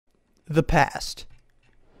The past.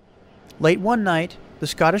 Late one night, the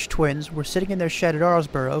Scottish twins were sitting in their shed at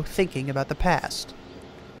Arsborough thinking about the past.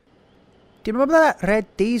 Do you remember that red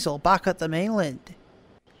diesel back at the mainland?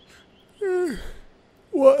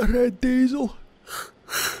 What red diesel?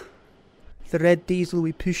 The red diesel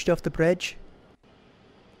we pushed off the bridge?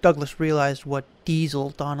 Douglas realized what diesel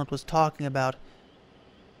Donald was talking about.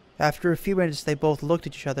 After a few minutes, they both looked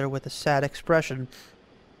at each other with a sad expression.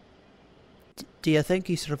 Do you think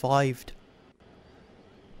he survived?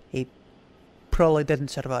 He probably didn't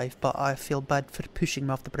survive, but I feel bad for pushing him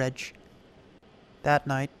off the bridge. That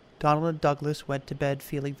night, Donald and Douglas went to bed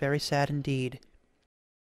feeling very sad indeed.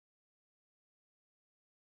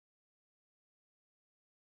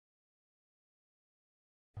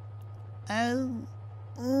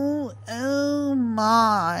 Oh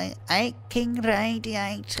my, aching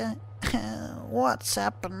radiator. What's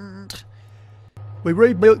happened? We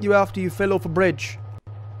rebuilt you after you fell off a bridge.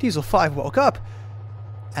 Diesel 5 woke up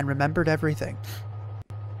and remembered everything.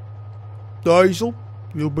 Diesel,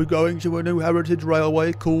 you'll be going to a new heritage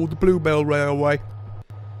railway called the Bluebell Railway.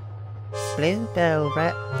 Bluebell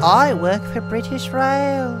Rail? I work for British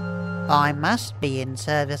Rail. I must be in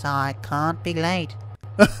service. I can't be late.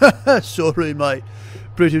 Sorry, mate.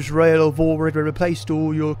 British Rail have already replaced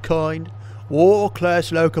all your kind.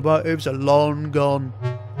 War-class locomotives are long gone.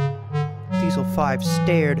 Diesel 5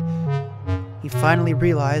 stared. He finally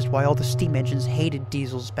realized why all the steam engines hated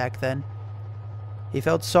diesels back then. He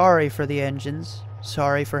felt sorry for the engines,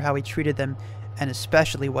 sorry for how he treated them, and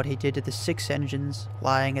especially what he did to the 6 engines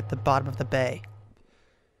lying at the bottom of the bay.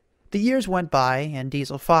 The years went by, and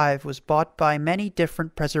Diesel 5 was bought by many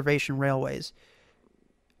different preservation railways.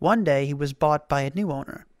 One day he was bought by a new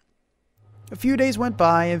owner. A few days went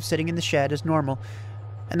by of sitting in the shed as normal,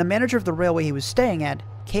 and the manager of the railway he was staying at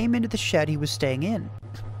came into the shed he was staying in.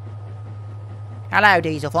 Hello,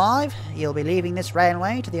 Diesel 5. You'll be leaving this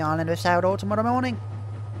railway to the island of Sodor tomorrow morning.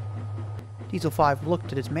 Diesel 5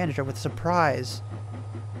 looked at his manager with surprise.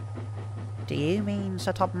 Do you mean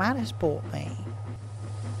Sir Tom has bought me?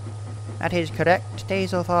 That is correct,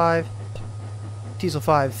 Diesel 5. Diesel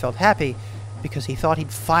 5 felt happy because he thought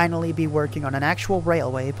he'd finally be working on an actual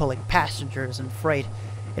railway pulling passengers and freight.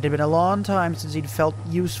 It had been a long time since he'd felt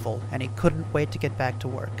useful, and he couldn't wait to get back to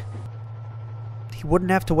work. He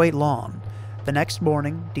wouldn't have to wait long. The next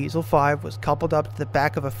morning, Diesel 5 was coupled up to the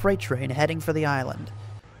back of a freight train heading for the island.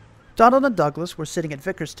 Donald and Douglas were sitting at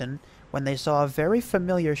Vickerston when they saw a very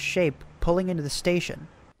familiar shape pulling into the station.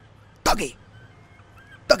 Dougie!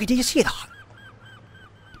 Dougie, do you see that?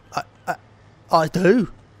 I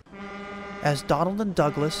do. As Donald and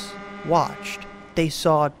Douglas watched, they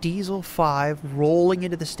saw Diesel 5 rolling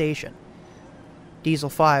into the station. Diesel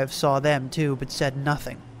 5 saw them too, but said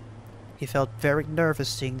nothing. He felt very nervous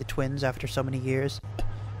seeing the twins after so many years.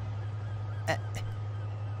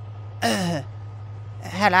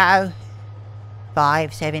 Hello.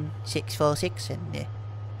 57646 and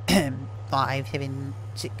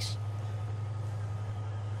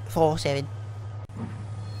 57647.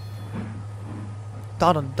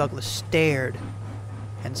 Donald and Douglas stared,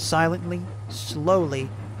 and silently, slowly,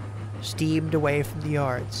 steamed away from the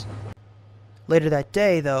yards. Later that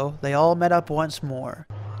day, though, they all met up once more.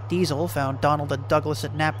 Diesel found Donald and Douglas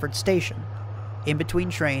at Knapford Station, in between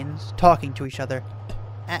trains, talking to each other.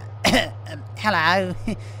 Hello.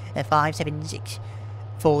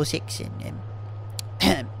 57646 and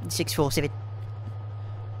 647.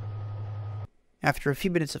 After a few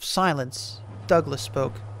minutes of silence, Douglas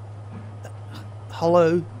spoke.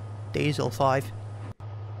 Hello, Diesel 5.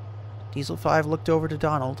 Diesel 5 looked over to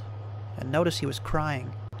Donald and noticed he was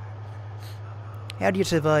crying. How do you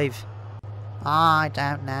survive? I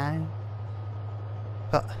don't know.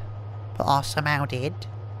 But I somehow did.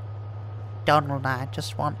 Donald, I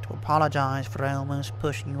just want to apologise for almost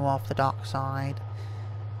pushing you off the dockside.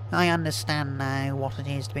 I understand now what it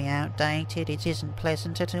is to be outdated. It isn't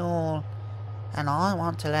pleasant at all. And I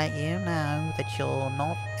want to let you know that you're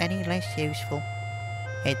not any less useful.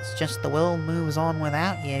 It's just the world moves on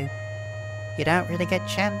without you. You don't really get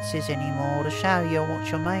chances anymore to show you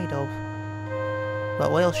what you're made of.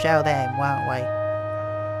 But we'll show them, won't we?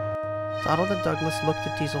 Donald and Douglas looked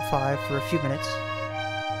at Diesel 5 for a few minutes,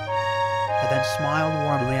 and then smiled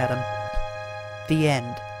warmly at him. The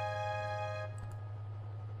end.